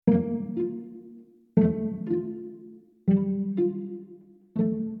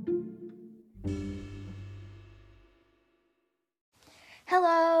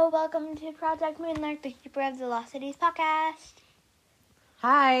welcome to Project Moonlark, the Keeper of the Lost Cities podcast.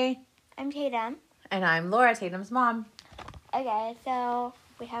 Hi. I'm Tatum. And I'm Laura, Tatum's mom. Okay, so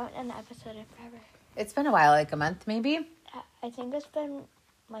we haven't done an episode in forever. It's been a while, like a month maybe? I think it's been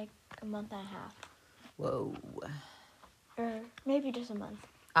like a month and a half. Whoa. Or maybe just a month.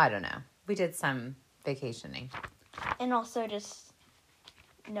 I don't know. We did some vacationing. And also just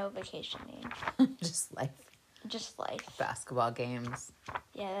no vacationing. Just life. Just life. Basketball games.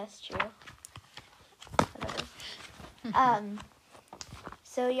 Yeah, that's true. Whatever.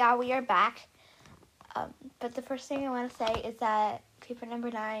 So yeah, we are back. But the first thing I want to say is that paper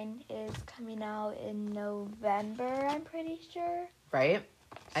number 9 is coming out in November, I'm pretty sure. Right?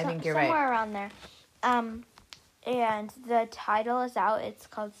 I think you're right. Somewhere around there. And the title is out. It's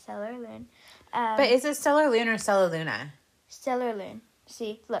called Stellar Loon. But is it Stellar Loon or Stellar Luna? Stellar Loon.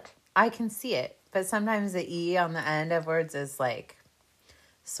 See, look. I can see it. But sometimes the E on the end of words is like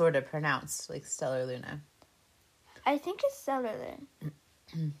sort of pronounced like Stellar Luna. I think it's Stellar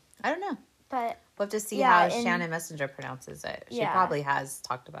Loon. I don't know. But we'll have to see how Shannon Messenger pronounces it. She probably has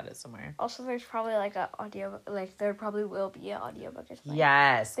talked about it somewhere. Also, there's probably like an audio, like there probably will be an audiobook or something.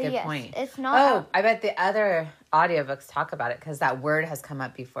 Yes, good point. It's not. I bet the other audiobooks talk about it because that word has come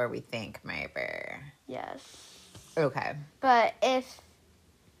up before we think, maybe. Yes. Okay. But if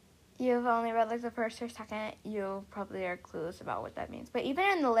you've only read like the first or second, you probably are clueless about what that means. But even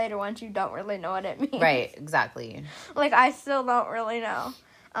in the later ones, you don't really know what it means. Right, exactly. Like, I still don't really know.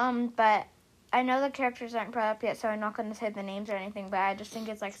 But I know the characters aren't brought up yet, so I'm not going to say the names or anything, but I just think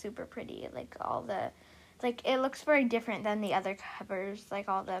it's, like, super pretty. Like, all the... Like, it looks very different than the other covers. Like,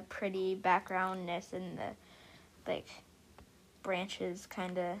 all the pretty backgroundness and the, like, branches,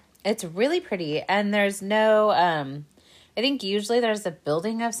 kind of. It's really pretty, and there's no... I think usually there's a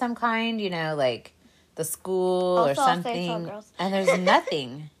building of some kind, you know, like the school also, or something. I'll say it's all girls. And there's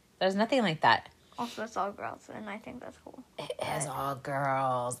nothing. There's nothing like that. Also, it's all girls, and I think that's cool. It is all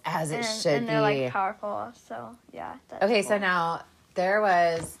girls, as it should be. And they're, like, powerful, so, yeah. That's okay, cool. So now there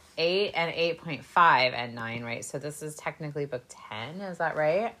was 8 and 8.5 and 9, right? So this is technically book 10, is that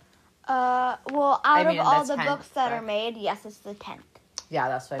right? Well, out of all the books that are made, yes, it's the 10th. Yeah,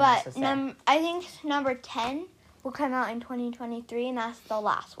 that's what I meant to say. I think number 10 will come out in 2023, and that's the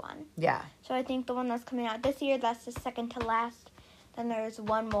last one. Yeah. So I think the one that's coming out this year, that's the second to last. Then there's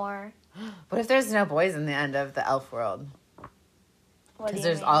one more. What if there's no boys in the end of the elf world? Because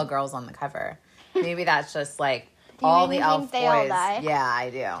there's all girls on the cover. Maybe that's just like all the elf boys. All die? Yeah, I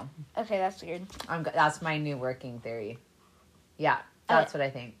do. Okay, that's weird. That's my new working theory. Yeah, that's what I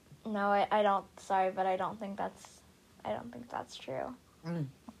think. No, I don't. Sorry, but I don't think that's true.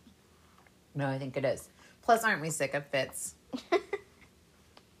 No, I think it is. Plus, aren't we sick of Fitz?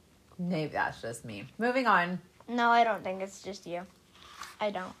 Maybe that's just me. Moving on. No, I don't think it's just you. I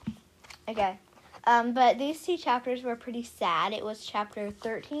don't. Okay. But these 2 chapters were pretty sad. It was chapter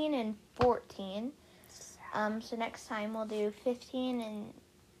 13 and 14. So next time we'll do 15 and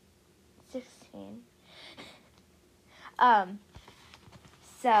 16.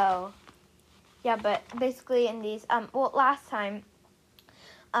 So, yeah, but basically in these, last time,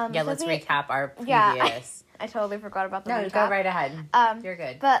 let's recap our previous. Yeah, I totally forgot about the recap. No, go right ahead. You're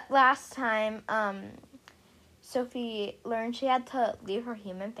good. But last time, Sophie learned she had to leave her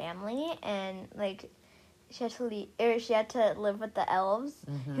human family and, like, she had to live with the elves,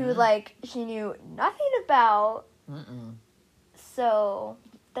 who, like, she knew nothing about. So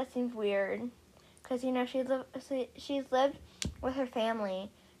that seems weird, because, you know, she's lived with her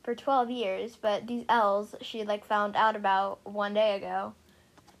family for 12 years, but these elves she, like, found out about one day ago.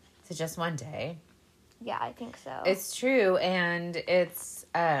 So just one day? Yeah, I think so. It's true, and it's,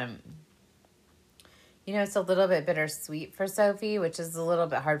 you know, it's a little bit bittersweet for Sophie, which is a little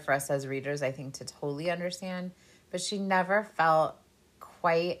bit hard for us as readers, I think, to totally understand. But she never felt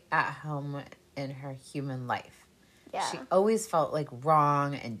quite at home in her human life. Yeah. She always felt, like,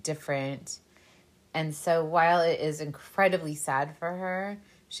 wrong and different. And so while it is incredibly sad for her,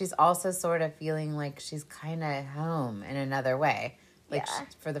 she's also sort of feeling like she's kind of home in another way. Like,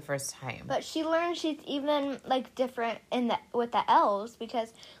 for the first time. But she learned she's even, like, different with the elves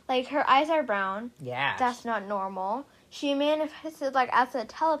because, like, her eyes are brown. Yeah. That's not normal. She manifested, like, as a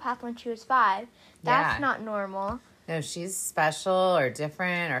telepath when she was 5. That's not normal. No, she's special or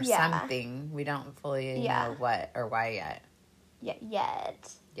different or something. We don't fully know what or why yet.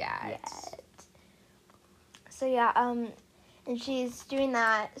 Yet. So, and she's doing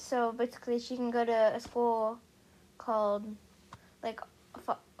that so basically she can go to a school called, like,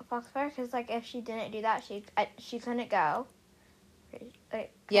 Foxfire, because, like, if she didn't do that, she couldn't go.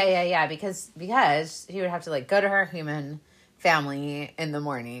 Yeah, because he would have to, like, go to her human family in the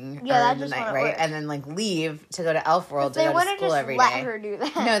morning Yeah, or that in the just night, wouldn't right? work. And then, like, leave to go to Elf World to They go to wouldn't school just every let day. her do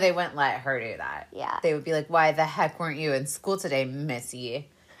that. No, they wouldn't let her do that. Yeah. They would be like, why the heck weren't you in school today, Missy?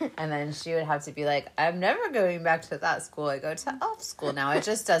 And then she would have to be like, I'm never going back to that school. I go to Elf School now. It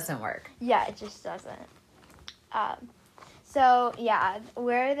just doesn't work. Yeah, it just doesn't. So, yeah,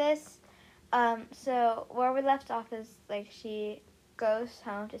 so where we left off is, like, she goes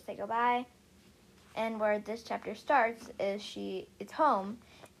home to say goodbye. And where this chapter starts is it's home,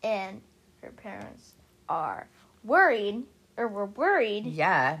 and her parents are worried, or were worried.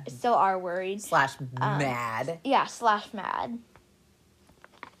 Yeah. Still are worried. / mad. Yeah, / mad.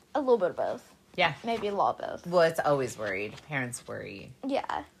 A little bit of both. Yeah. Maybe a lot of both. Well, it's always worried. Parents worry.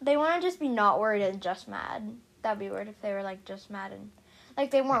 Yeah. They want to just be not worried and just mad. That'd be weird if they were, like, just mad and...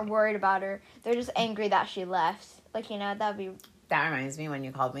 Like, they weren't worried about her. They're just angry that she left. Like, you know, that'd be... That reminds me when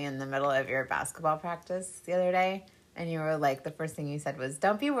you called me in the middle of your basketball practice the other day, and you were like, the first thing you said was,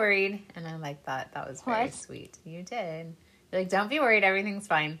 don't be worried. And I like thought that was very sweet. You did. You're like, don't be worried. Everything's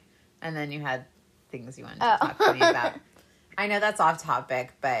fine. And then you had things you wanted to talk to me about. I know that's off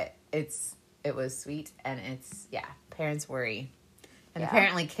topic, but it was sweet, and it's, yeah, parents worry. And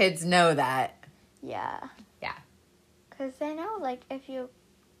apparently kids know that. Yeah. Yeah. Because they know, like, if you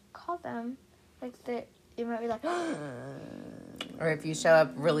call them, like, you might be like... Or if you show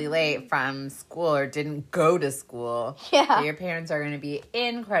up really late from school or didn't go to school, your parents are going to be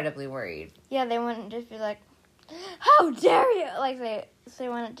incredibly worried. Yeah, they wouldn't just be like, how dare you? Like, they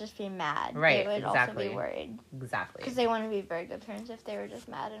wouldn't just be mad. Right, They would exactly. also be worried. Exactly. Because they wouldn't be very good parents if they were just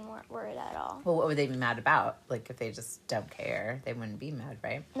mad and weren't worried at all. Well, what would they be mad about? Like, if they just don't care, they wouldn't be mad,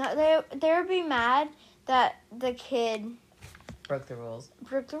 right? No, they would be mad that the kid... Broke the rules.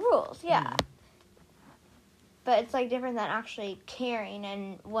 Broke the rules, yeah. But it's, like, different than actually caring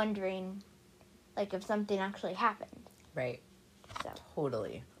and wondering, like, if something actually happened. Right. So.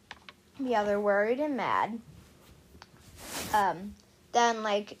 Totally. Yeah, they're worried and mad. Then,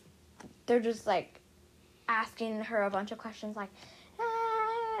 like, they're just, like, asking her a bunch of questions, like,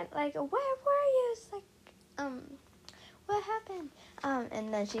 where were you? It's like, what happened?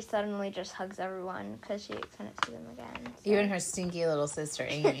 And then she suddenly just hugs everyone because she couldn't see them again. So. Even her stinky little sister,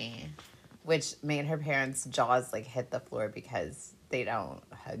 Amy, which made her parents' jaws, like, hit the floor because they don't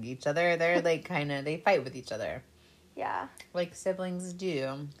hug each other. They're, like, they fight with each other. Yeah. Like siblings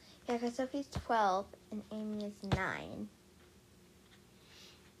do. Yeah, because Sophie's 12 and Amy is 9.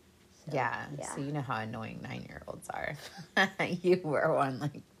 So, yeah, so you know how annoying 9-year-olds are. You were one,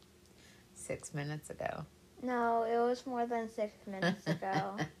 like, 6 minutes ago. No, it was more than 6 minutes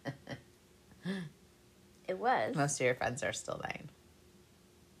ago. It was. Most of your friends are still 9.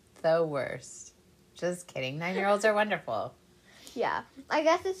 The worst. Just kidding. 9-year-olds are wonderful. Yeah. I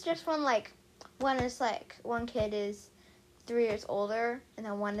guess it's just when, like, one kid is 3 years older and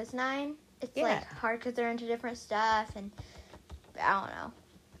then one is 9. It's, like, hard because they're into different stuff and I don't know.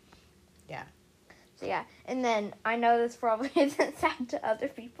 Yeah. So, yeah. And then I know this probably isn't sad to other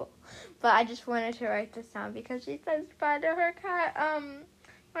people, but I just wanted to write this down because she says bye to her cat,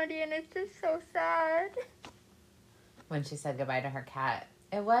 Marty, and it's just so sad. When she said goodbye to her cat,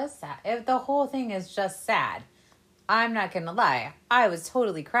 it was sad. The whole thing is just sad. I'm not going to lie. I was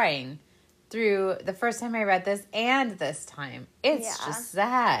totally crying through the first time I read this and this time. It's just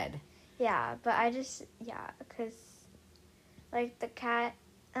sad. Yeah, but I just, because, like, the cat,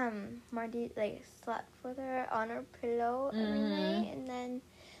 Marty, like, slept with her on her pillow every night, and then,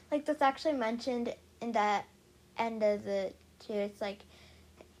 like, that's actually mentioned in that end of the two. It's like,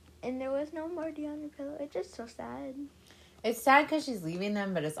 and there was no Marty on her pillow. It's just so sad. It's sad because she's leaving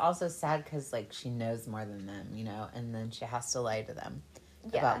them, but it's also sad because, like, she knows more than them, you know, and then she has to lie to them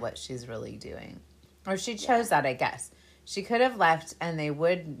about what she's really doing. Or she chose that, I guess. She could have left and they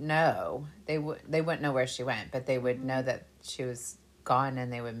would know. They wouldn't know where she went, but they would know that she was gone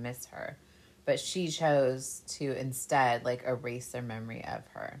and they would miss her. But she chose to instead, like, erase their memory of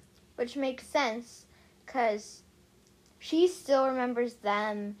her. Which makes sense because she still remembers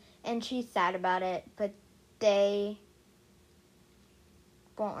them and she's sad about it, but they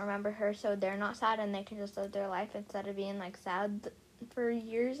won't remember her, so they're not sad and they can just live their life instead of being, like, sad for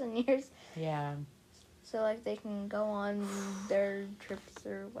years and years. Yeah. So, like, they can go on their trips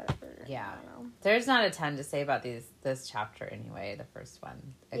or whatever. Yeah. I don't know. There's not a ton to say about this chapter anyway, the first one.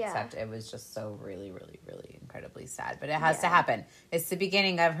 Except it was just so really, really, really incredibly sad. But it has to happen. It's the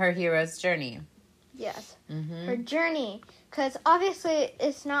beginning of her hero's journey. Yes. Mm-hmm. Her journey. Because obviously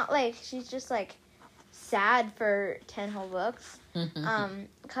it's not like she's just, like, sad for 10 whole books.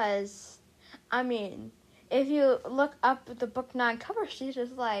 Because, I mean, if you look up the book 9 cover, she's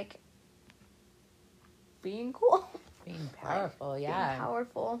just, like, being cool. Being powerful, like, yeah. Being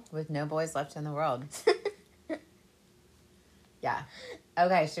powerful. With no boys left in the world. Yeah.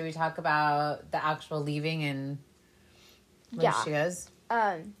 Okay, should we talk about the actual leaving and where she goes?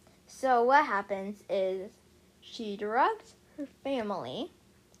 So what happens is she drugs her family.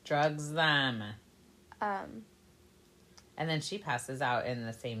 Drugs them. Um, And then she passes out in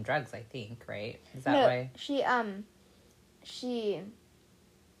the same drugs, I think, right? Is that no, why? She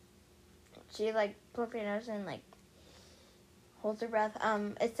like plucks her nose and like holds her breath.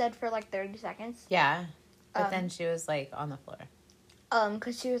 It said for like 30 seconds. Yeah. But then she was like on the floor.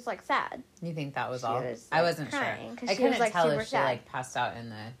 Because she was like sad. You think that was all? Was, I wasn't crying, sure. I couldn't like, tell if she sad. like passed out in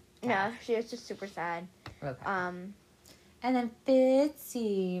the No, she was just super sad. Okay. And then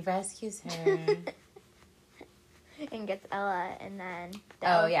Fitzy rescues her. And gets Ella, and then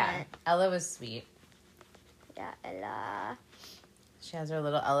yeah, Ella was sweet. Yeah, Ella. She has her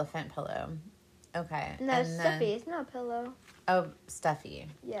little elephant pillow. Okay. No, and Stuffy. It's not a pillow. Oh, Stuffy.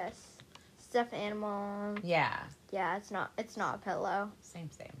 Yes, stuffed animal. Yeah. Yeah, it's not a pillow. Same.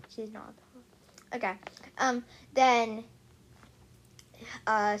 She's not a pillow. Okay. Then,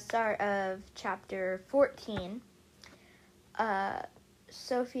 start of chapter 14.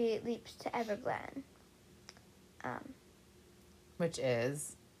 Sophie leaps to Everglen. Which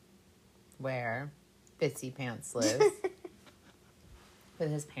is where Fitzy Pants lives.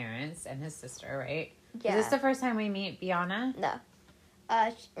 With his parents and his sister, right? Yeah. Is this the first time we meet Biana? No.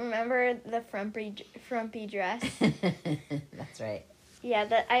 Remember the frumpy dress? That's right.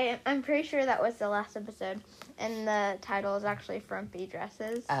 Yeah, I'm pretty sure that was the last episode, and the title is actually Frumpy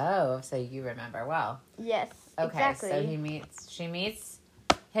Dresses. Oh, so you remember well. Yes, okay, exactly. So she meets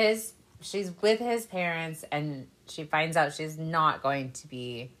she's with his parents, and she finds out she's not going to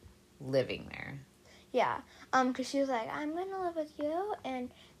be living there. Yeah, because she was like, I'm going to live with you,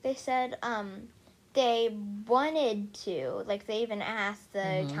 and they said, they wanted to, like, they even asked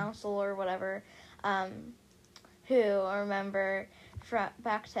the council or whatever, who, remember,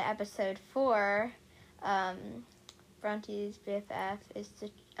 back to episode 4, Bronte's BFF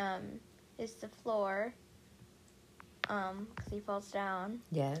is the floor, because he falls down.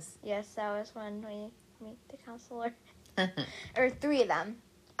 Yes. Yes, that was when we meet the counselor. Or 3 of them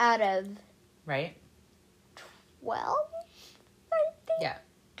out of... Right? 12, I think. Yeah.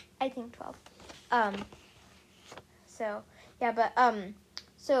 I think 12. So, yeah, but,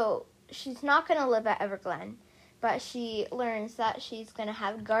 so she's not going to live at Everglen, but she learns that she's going to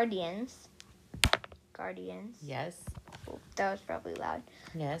have guardians. Yes. Oh, that was probably loud.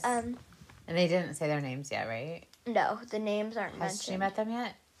 Yes. And they didn't say their names yet, right? No, the names aren't mentioned. Has she met them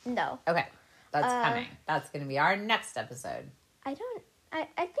yet? No. Okay. That's coming. That's going to be our next episode. I think...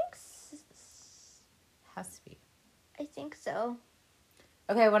 Has to be. I think so.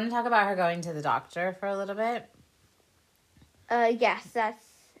 Okay, I want to talk about her going to the doctor for a little bit. Yes, that's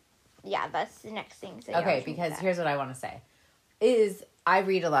the next thing. So okay, because here's what I want to say. I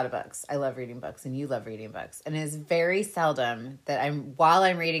read a lot of books. I love reading books, and you love reading books. And it is very seldom that while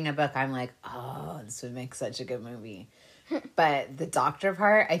I'm reading a book, I'm like, oh, this would make such a good movie. But the doctor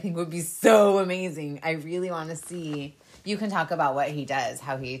part, I think, would be so amazing. I really want to see... You can talk about what he does,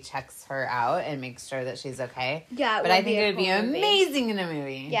 how he checks her out and makes sure that she's okay. Yeah, but I think it would be amazing in a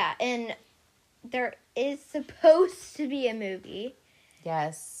movie. Yeah, and there is supposed to be a movie.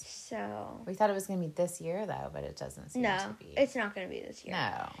 Yes. So we thought it was going to be this year, though, but it doesn't seem to be. No, it's not going to be this year.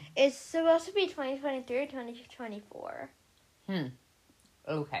 No. It's supposed to be 2023 or 2024.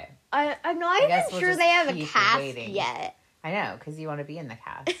 Okay. I'm not even sure they have a cast yet. I know, because you want to be in the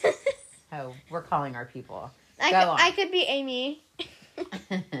cast. Oh, we're calling our people. I could be Amy.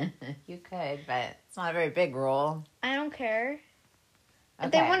 You could, but it's not a very big role. I don't care. Okay.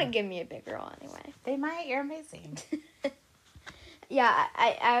 They want to give me a big role anyway. They might. You're amazing. Yeah,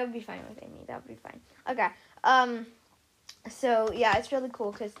 I would be fine with Amy. That would be fine. Okay. So, yeah, it's really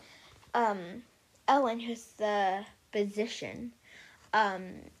cool because Ellen, who's the physician,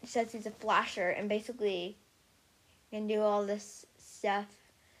 says he's a flasher and basically can do all this stuff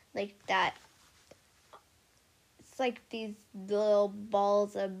like that. It's like these little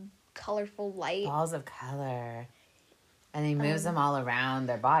balls of colorful light. Balls of color. And he moves them all around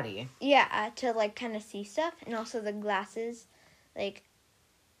their body. Yeah, to like kind of see stuff. And also the glasses, like,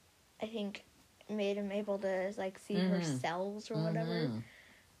 I think made him able to like see her cells or whatever.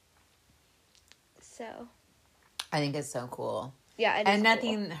 So. I think it's so cool. Yeah, it is and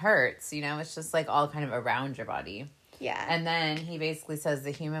nothing hurts, you know? It's just like all kind of around your body. Yeah. And then he basically says the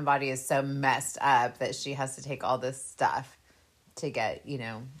human body is so messed up that she has to take all this stuff to get, to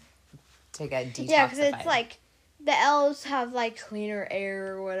get detoxified. Yeah, because it's like the elves have like cleaner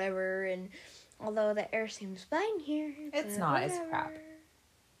air or whatever, and Although the air seems fine here. It's not. It's crap.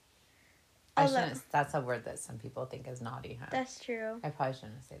 That's a word that some people think is naughty, huh? That's true. I probably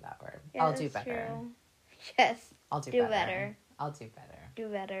shouldn't say that word. Yeah, I'll do better. True. Yes. I'll do better. I'll do better. Do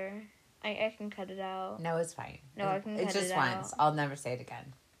better. I can cut it out. No, it's fine. No, I can cut it out. It's just once. I'll never say it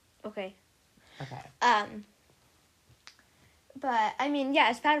again. Okay. Okay. But I mean,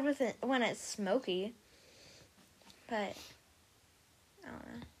 yeah, it's bad when it's smoky. But I don't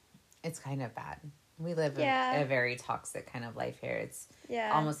know. It's kind of bad. We live a very toxic kind of life here. It's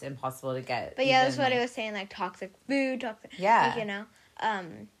almost impossible to get. But yeah, that's what I was saying, like toxic food, toxic. Yeah. Like, you know.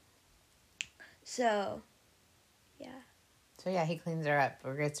 So, yeah. So yeah, he cleans her up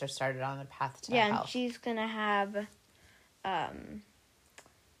or gets her started on the path to health. health. And she's gonna have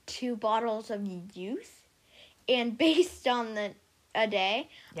 2 bottles of youth, and based on a day,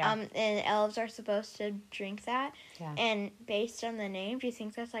 and elves are supposed to drink that. Yeah. And based on the name, do you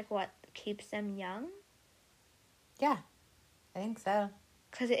think that's like what keeps them young? Yeah, I think so.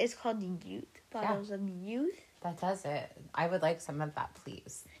 Because it is called youth. Bottles of youth. That does it. I would like some of that,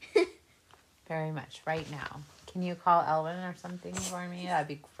 please. Very much. Right now. Can you call Elwin or something for me? That'd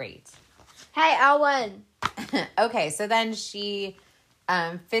be great. Hey, Elwin. Okay, so then she,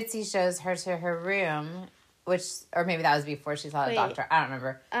 Fitzy shows her to her room, or maybe that was before she saw the doctor. I don't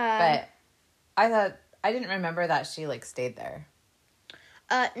remember. But I didn't remember that she, like, stayed there.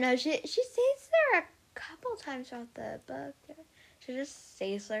 No, she stays there a couple times throughout the book. She just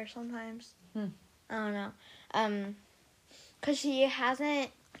stays there sometimes. I don't know. Because she hasn't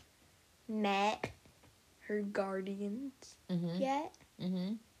met her guardians yet.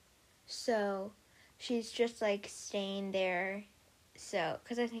 Mm-hmm. So she's just, like, staying there. So,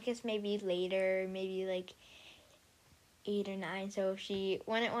 because I think it's maybe later, maybe, like, 8 or 9. So she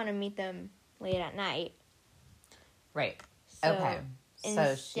wouldn't want to meet them late at night. Right. Okay.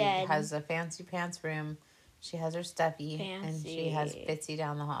 So she has a fancy pants room. She has her stuffy. And she has Fitzy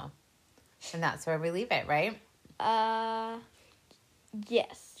down the hall. And that's where we leave it, right?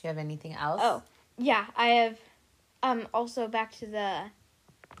 Yes. Do you have anything else? Oh, yeah. I have, also back to the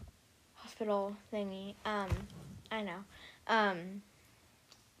hospital thingy. I know.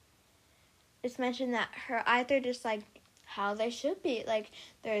 It's mentioned that her eyes are just, like, how they should be. Like,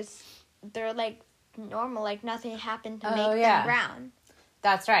 they're, like, normal. Like, nothing happened to make them brown.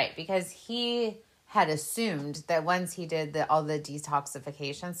 That's right, because he had assumed that once he did all the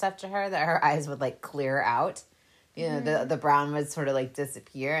detoxification stuff to her, that her eyes would, like, clear out. You know, the brown would sort of, like,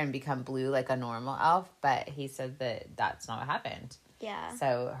 disappear and become blue like a normal elf. But he said that that's not what happened. Yeah.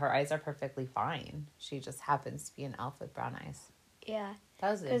 So her eyes are perfectly fine. She just happens to be an elf with brown eyes. Yeah.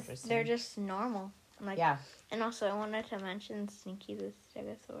 That was interesting. Because they're just normal. Like, yeah. And also, I wanted to mention Stinky the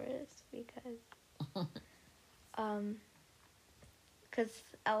stegosaurus because... Because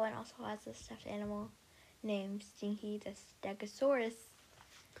Elwin also has a stuffed animal named Stinky the stegosaurus.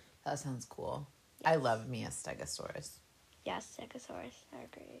 That sounds cool. Yes. I love me a stegosaurus. Yeah, stegosaurus are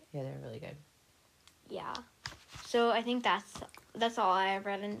great. Yeah, they're really good. Yeah. So I think that's all I have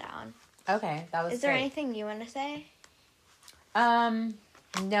written down. Okay, that was Is there anything you want to say?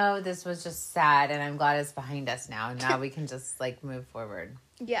 No, this was just sad, and I'm glad it's behind us now. Now we can just, like, move forward.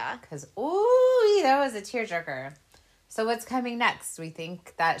 Yeah. Because, ooh, that was a tearjerker. So what's coming next? We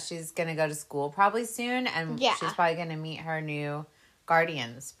think that she's going to go to school probably soon, and she's probably going to meet her new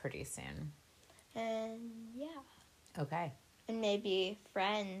guardians pretty soon. And, yeah. Okay. And maybe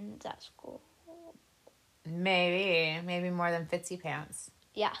friends at school. Maybe more than Fitzy Pants.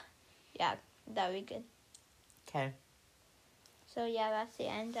 Yeah. Yeah, that would be good. Okay. So, yeah, that's the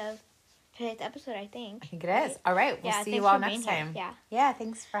end of today's episode, I think. I think it is. All right. We'll see you all next time. Yeah. Yeah,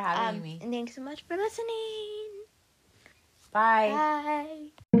 thanks for having me. And thanks so much for listening. Bye. Bye.